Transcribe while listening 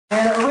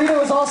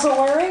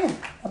also wearing?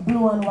 A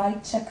blue and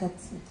white checkered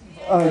suit.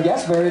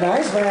 Yes, very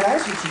nice, very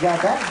nice. You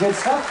got that, good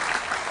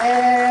stuff.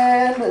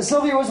 And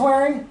Sylvia was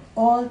wearing?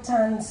 All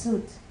tan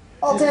suit.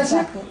 All tan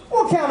suit?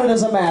 We'll count it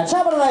as a match.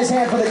 How about a nice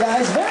hand for the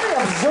guys? Very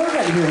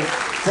observant here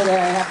today,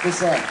 I have to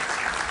say.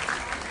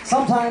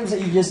 Sometimes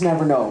you just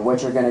never know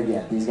what you're going to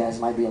get. These guys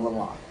might be a little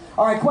off.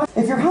 All right,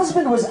 if your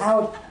husband was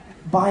out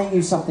buying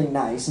you something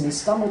nice and he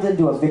stumbled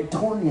into a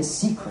Victoria's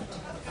Secret,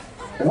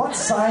 what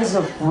size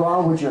of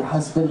bra would your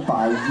husband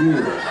buy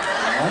you?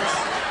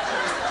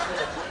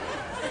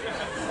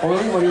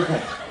 Orly, what do you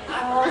think?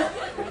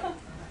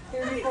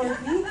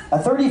 34B. A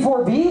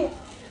 34B?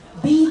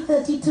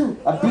 B32.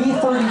 A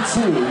B32,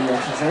 he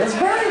actually said. It's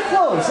very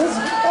close.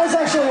 That was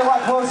actually a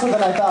lot closer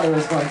than I thought it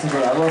was going to be.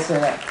 I will say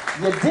that.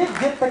 You did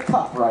get the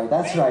cup right.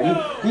 That's right.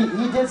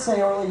 He did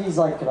say early, he's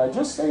like, can I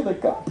just say the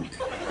cup?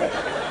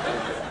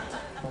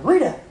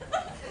 Rita.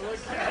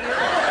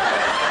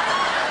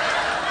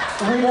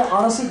 Rita,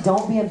 honestly,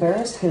 don't be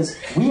embarrassed, because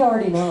we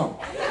already know.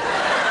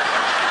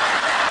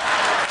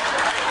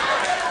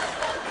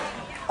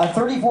 A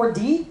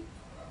 34D?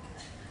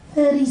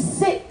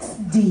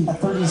 36D. A 36D.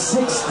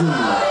 36.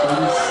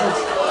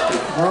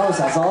 Close.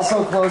 That's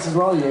also close as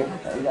well.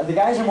 The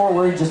guys are more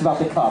worried just about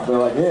the cup. They're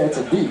like, yeah, it's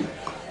a D.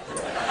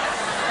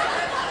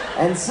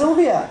 And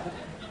Sylvia,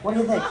 what do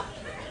you think?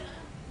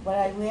 What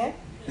I wear?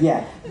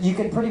 Yeah, you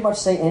can pretty much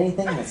say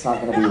anything that's not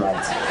going to be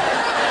right.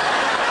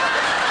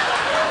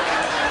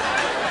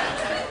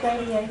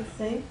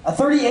 38C. A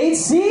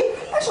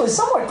 38C? Actually,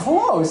 somewhat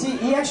close.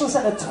 He actually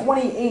said a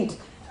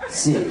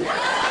 28C.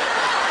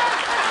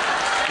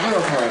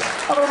 Real close.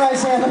 How about a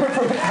nice hand there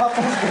for the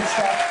couples? Good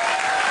stuff.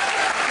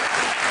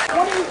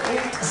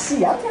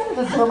 28C. I'm trying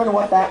to determine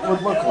what that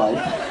would look like.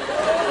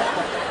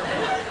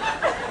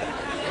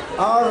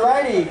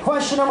 Alrighty,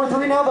 question number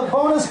 3 now, the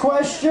bonus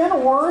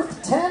question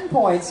worth 10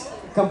 points.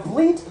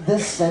 Complete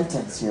this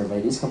sentence here,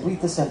 ladies.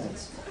 Complete the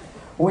sentence.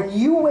 When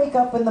you wake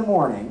up in the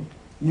morning,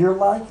 you're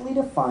likely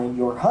to find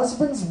your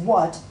husband's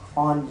what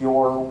on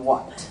your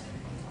what?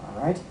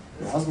 Alright?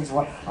 Your husband's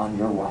what on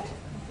your what?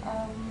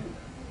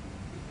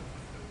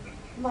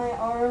 My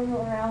arm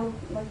around,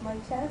 like, my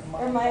chest?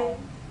 Or my...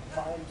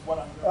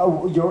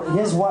 Oh,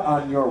 his what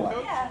on your what?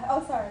 Yeah,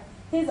 oh, sorry.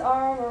 His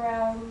arm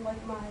around,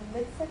 like, my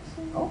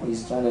midsection. Oh,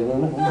 he's trying to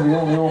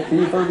little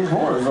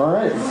P-34s,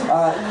 alright.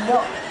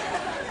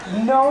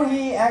 No,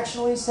 he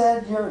actually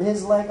said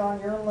his leg on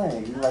your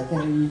leg. Like,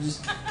 you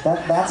just,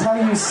 that's how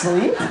you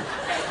sleep?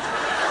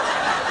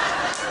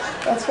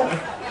 That's good.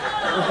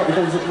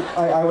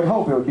 I would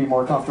hope it would be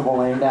more comfortable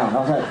laying down.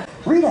 Okay.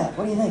 Rita,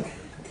 what do you think?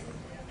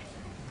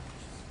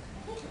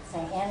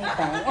 Say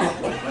anything.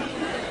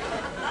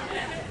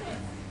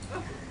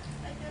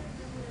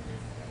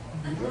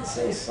 You did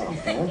say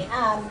something.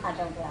 I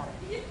don't doubt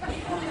it.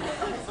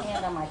 His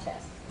hand on my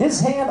chest. His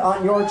hand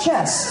on your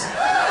chest.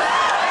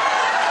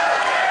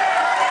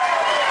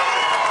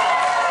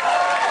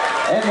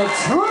 And the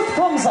truth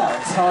comes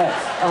out. All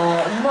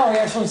right. No, he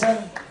actually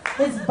said...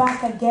 His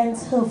back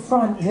against her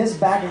front. His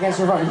back against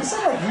her front. He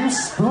said, like, you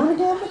spooned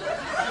him?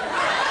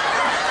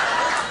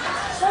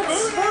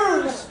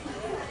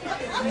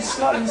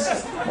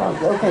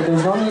 Okay,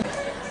 there's no need.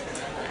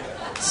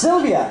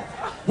 Sylvia,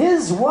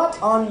 his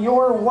what on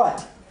your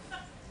what?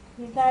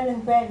 He's not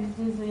in bed, he's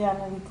usually on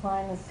a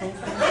recliner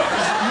sleeping.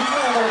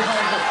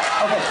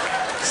 Okay,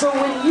 so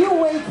when you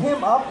wake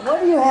him up,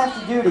 what do you have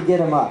to do to get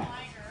him up?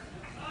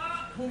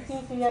 He's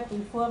usually up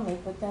before me,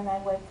 but then I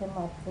wake him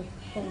up to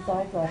put his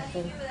eye drops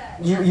in.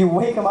 You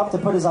wake him up to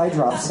put his eye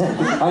drops in.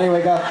 I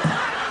wake up.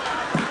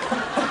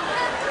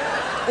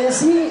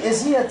 Is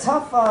he a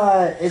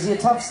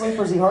tough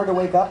sleeper? Is he hard to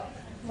wake up?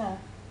 No.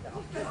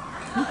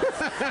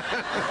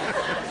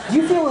 Do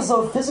you feel as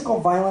though physical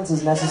violence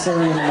is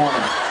necessary in the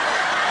morning?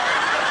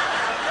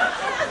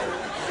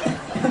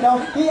 No,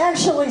 he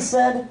actually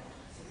said...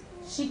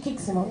 She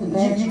kicks him out of the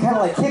bed. You kind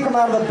of like kick him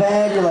out of the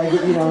bed, you like,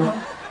 you know...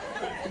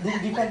 Do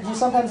you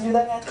sometimes do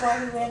that? That's why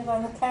he lands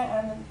on the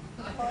cat.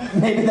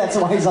 Maybe that's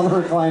why he's on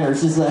the recliner,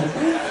 she said.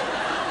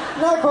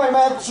 Not quite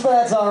much, but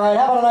that's alright.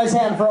 How about a nice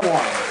hand for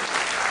one?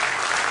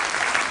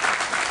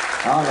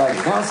 Alright,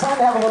 now it's time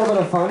to have a little bit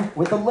of fun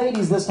with the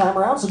ladies this time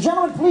around. So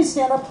gentlemen, please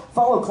stand up,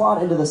 follow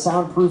Claude into the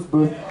soundproof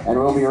booth, and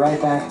we'll be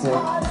right back to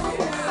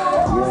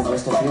you in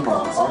just a few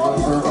moments.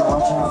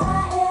 Watch out.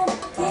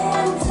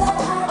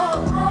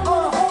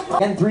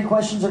 And 3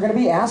 questions are going to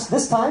be asked.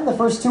 This time, the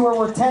first 2 are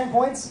worth 10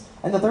 points,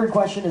 and the third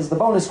question is the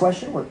bonus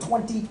question worth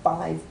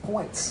 25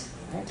 points.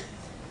 Right.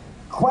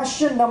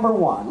 Question number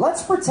 1.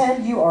 Let's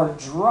pretend you are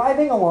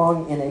driving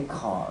along in a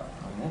car.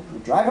 Right?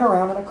 You're driving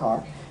around in a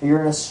car. You're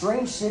in a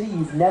strange city.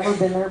 You've never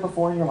been there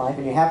before in your life,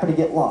 and you happen to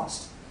get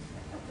lost.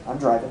 I'm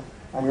driving.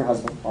 I'm your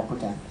husband. I'll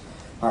pretend.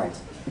 All right.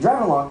 You're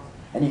driving along,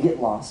 and you get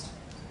lost.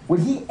 Would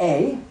he,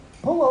 A,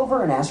 pull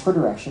over and ask for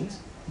directions?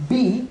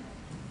 B,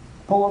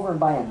 pull over and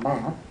buy a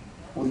map?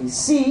 Would he,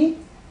 C,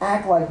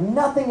 act like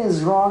nothing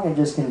is wrong and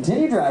just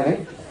continue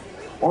driving?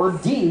 Or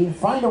D,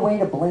 find a way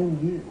to blame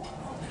you?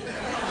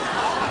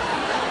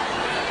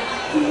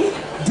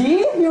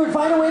 D? You would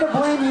find a way to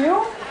blame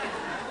you?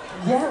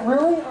 Yeah,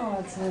 really?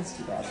 Oh, that's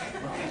too bad.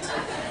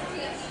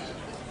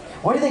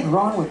 What do you think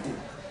Ron would do?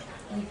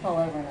 He'd pull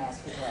over and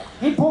ask for directions.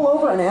 He'd pull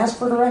over and ask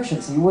for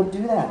directions. He would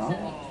do that,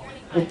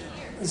 huh?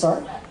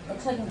 Sorry? It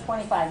took him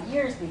 25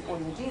 years before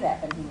you do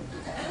that, but he would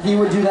do that. He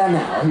would do that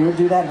now. He would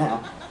do that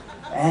now.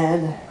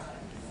 And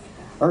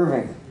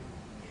Irving.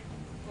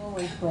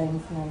 Always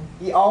blames me.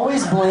 He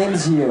always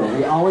blames you.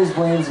 He always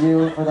blames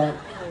you for that.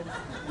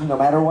 No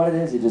matter what it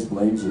is, he just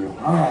blames you.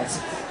 All right.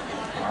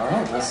 All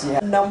right, let's see.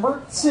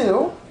 Number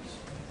 2.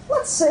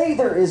 Let's say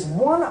there is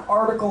one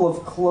article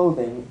of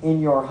clothing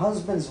in your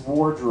husband's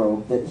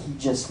wardrobe that he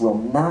just will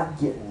not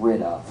get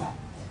rid of.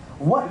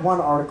 What one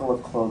article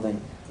of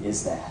clothing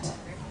is that?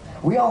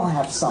 We all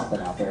have something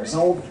out there. It's an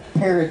old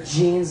pair of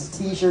jeans,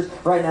 t-shirts.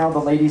 Right now, the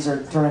ladies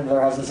are turning to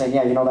their husband saying,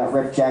 yeah, you know that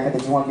ripped jacket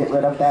that you want to get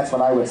rid of? That's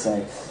what I would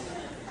say.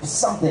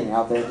 Something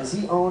out there. Does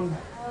he own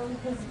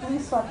His blue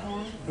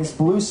sweatpants. his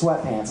blue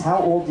sweatpants? How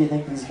old do you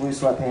think these blue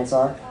sweatpants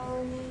are?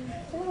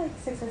 They're like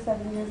 6 or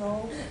 7 years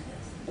old.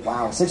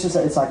 Wow, 6 or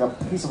 7. It's like a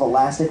piece of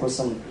elastic with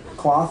some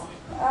cloth.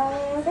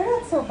 They're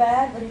not so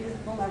bad, but he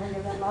just will never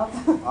give them up.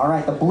 I All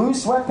right, the blue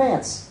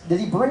sweatpants. Did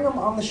he bring them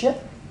on the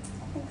ship?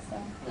 think so.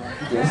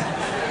 He did.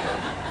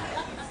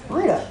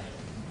 Rita.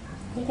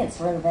 He gets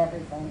rid of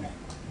everything.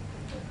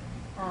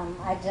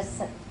 I just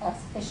said a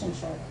fishing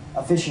shirt.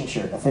 A fishing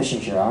shirt. A fishing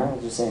shirt. All right,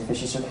 I'll just say a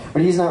fishing shirt.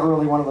 But he's not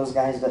really one of those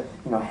guys that,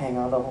 hang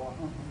on the wall.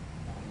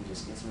 He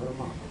just gets rid of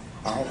them all.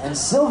 All right, and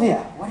Sylvia,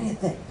 what do you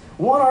think?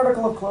 One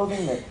article of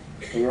clothing that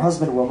your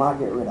husband will not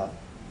get rid of.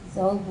 His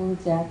old blue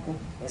jacket.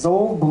 His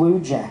old blue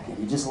jacket.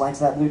 He just likes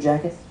that blue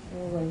jacket?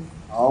 Always.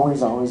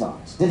 Always, always,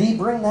 always. Did he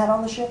bring that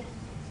on the ship?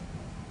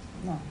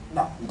 No.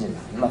 No, he didn't.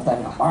 He left that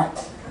at home. All right.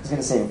 I was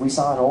going to say, if we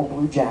saw an old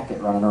blue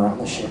jacket running around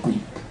the ship,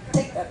 we'd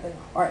take that thing.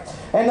 All right.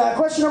 And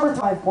question number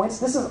 5 points.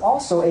 This is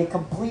also a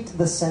complete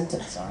the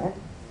sentence, all right?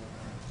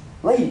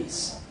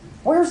 Ladies,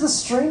 where's the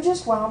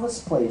strangest,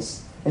 wildest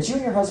place that you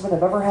and your husband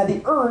have ever had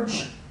the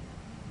urge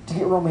to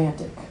get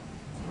romantic?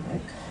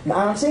 Okay. Now,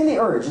 I'm saying the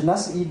urge,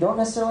 and you don't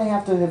necessarily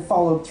have to have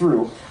followed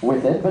through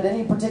with it, but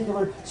any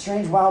particular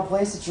strange, wild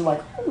place that you're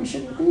like, oh, we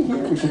shouldn't be here,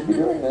 we shouldn't be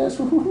doing this,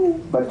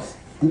 but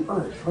the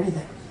urge, what do you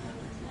think?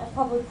 A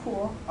public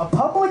pool. A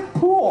public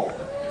pool?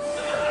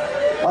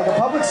 Like a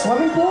public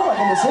swimming pool, like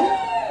in the city?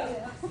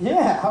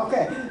 Yeah,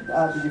 okay.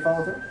 Did you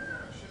follow through?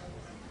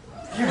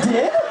 You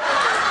did?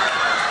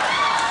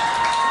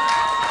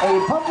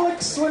 A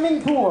public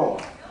swimming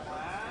pool.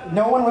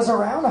 No one was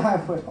around?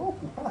 I would hope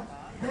not.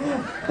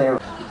 There.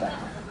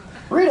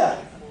 Rita.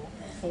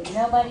 Okay,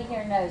 nobody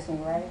here knows me,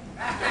 right?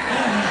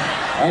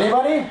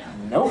 Anybody?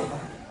 Nope.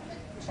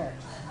 Church.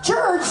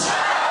 Church?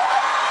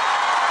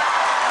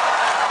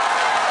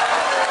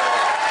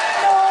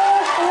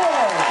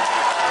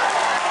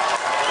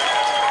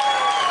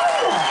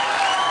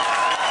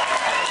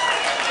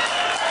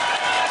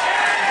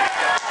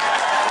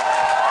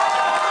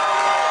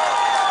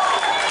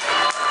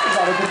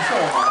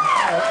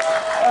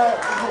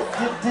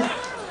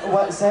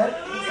 What said?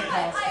 He's a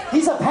pastor.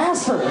 He's a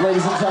pastor,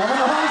 ladies and gentlemen.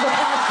 He's a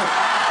pastor.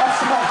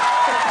 That's right.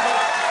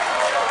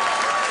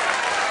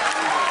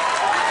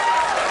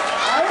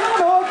 I don't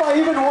know if I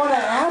even want to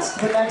ask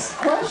the next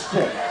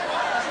question.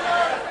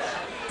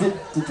 Did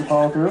you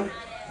follow through?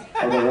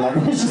 Okay, we're not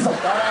gonna. She's like,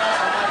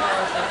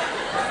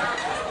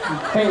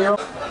 hey, you're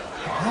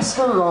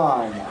Pastor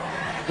Ron.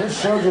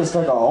 This show just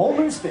took a whole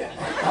new spin.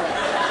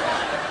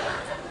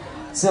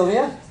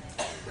 Sylvia?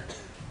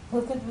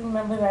 Who could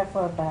remember that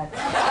far back?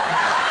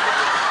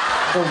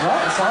 The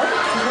what? Sorry? You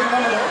didn't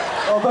remember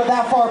that? Oh, but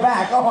that far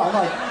back. Oh, I'm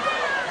like...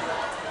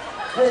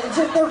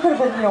 There could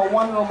have been,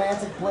 one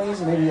romantic place,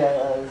 or maybe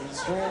a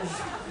strange,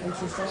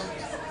 interesting...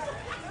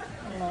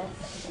 No,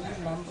 I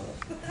remember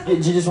it.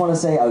 Did you just want to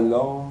say a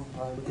long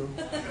time ago?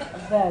 A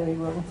very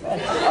long time.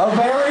 A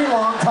very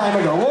long time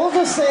ago. We'll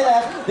just say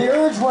that. The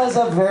urge was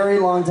a very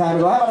long time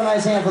ago. How about a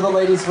nice hand for the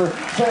ladies for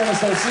sharing us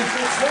their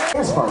secrets?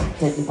 Dance party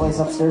taking place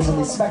upstairs in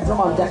the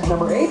Spectrum on deck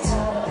number 8.